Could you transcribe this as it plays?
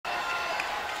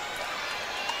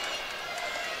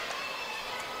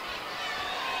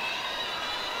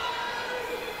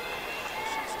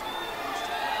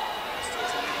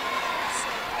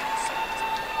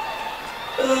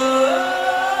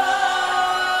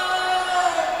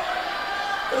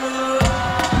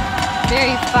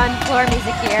Very fun floor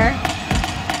music here.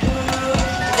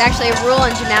 There's actually a rule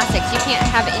in gymnastics. You can't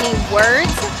have any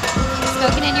words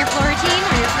spoken in your floor routine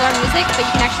or your floor music, but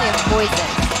you can actually have voices.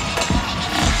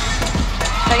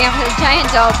 Starting off with a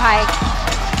giant double pike.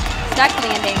 Stuck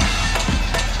landing.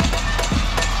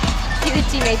 See the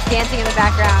teammates dancing in the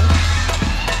background.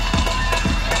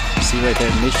 You see right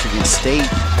there, Michigan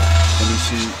State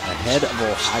finishing ahead of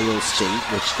Ohio State,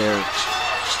 which their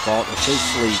vault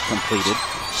officially completed.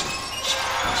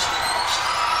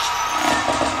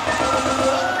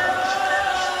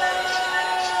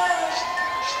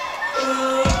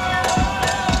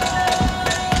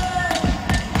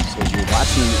 So as you're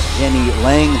watching Jenny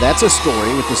Laeng, that's a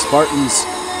story with the Spartans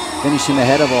finishing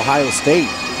ahead of Ohio State.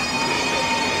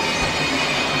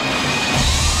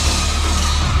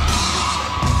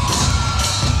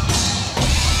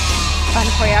 Fun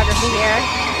choreography here.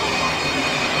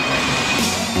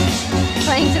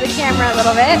 Playing to the camera a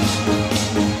little bit.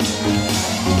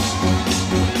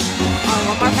 Oh,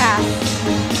 one more pass.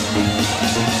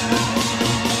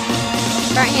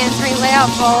 Front handspring layout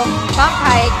full. Bump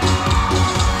pike.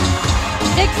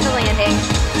 Sticks the landing.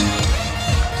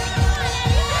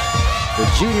 The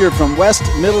junior from West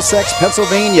Middlesex,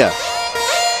 Pennsylvania.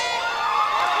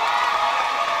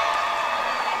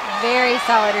 Very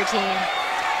solid routine.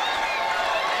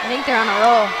 I think they're on a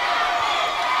roll.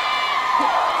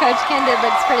 Coach Kendall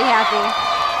looks pretty happy.